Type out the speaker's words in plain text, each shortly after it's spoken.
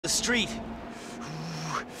the street.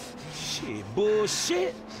 Shit,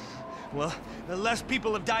 bullshit. Well, less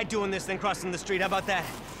people have died doing this than crossing the street. How about that?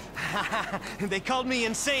 They called me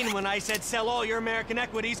insane when I said sell all your American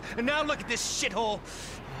equities, and now look at this shithole.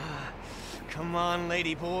 Come on,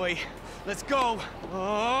 lady boy. Let's go.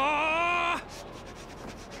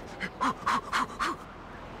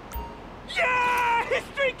 Yeah!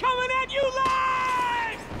 History coming at you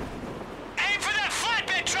live! Aim for that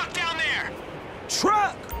flatbed truck down there!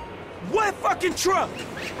 Truck? What fucking truck?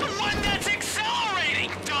 The one that's accelerating,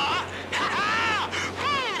 duh! Ha-ha!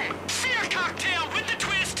 Boom! Fear cocktail with the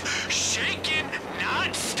twist! Shaken,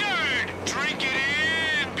 not stirred! Drink it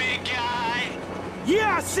in, big guy!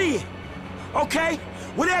 Yeah, I see it. Okay,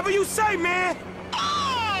 whatever you say, man.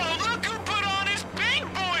 Oh, look who put on his big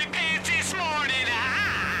boy pants this morning!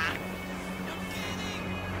 Ah!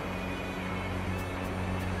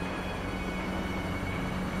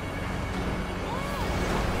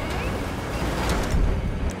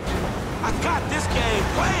 I got this game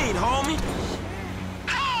played, homie.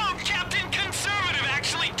 Oh, Captain Conservative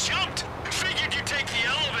actually jumped! Figured you'd take the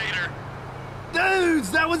elevator.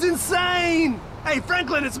 Dudes, that was insane! Hey,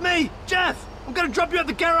 Franklin, it's me, Jeff. I'm gonna drop you at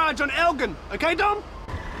the garage on Elgin. Okay, Dom?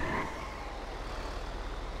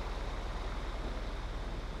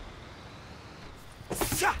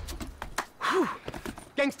 Whew.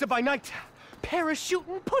 Gangsta by night,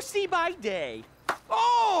 parachuting pussy by day.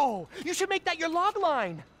 Oh, you should make that your log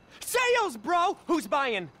line. Sales, bro! Who's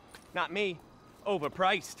buying? Not me.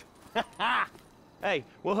 Overpriced. Hey,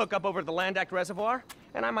 we'll hook up over the Land Act Reservoir,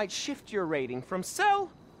 and I might shift your rating from sell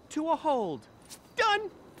to a hold. Done!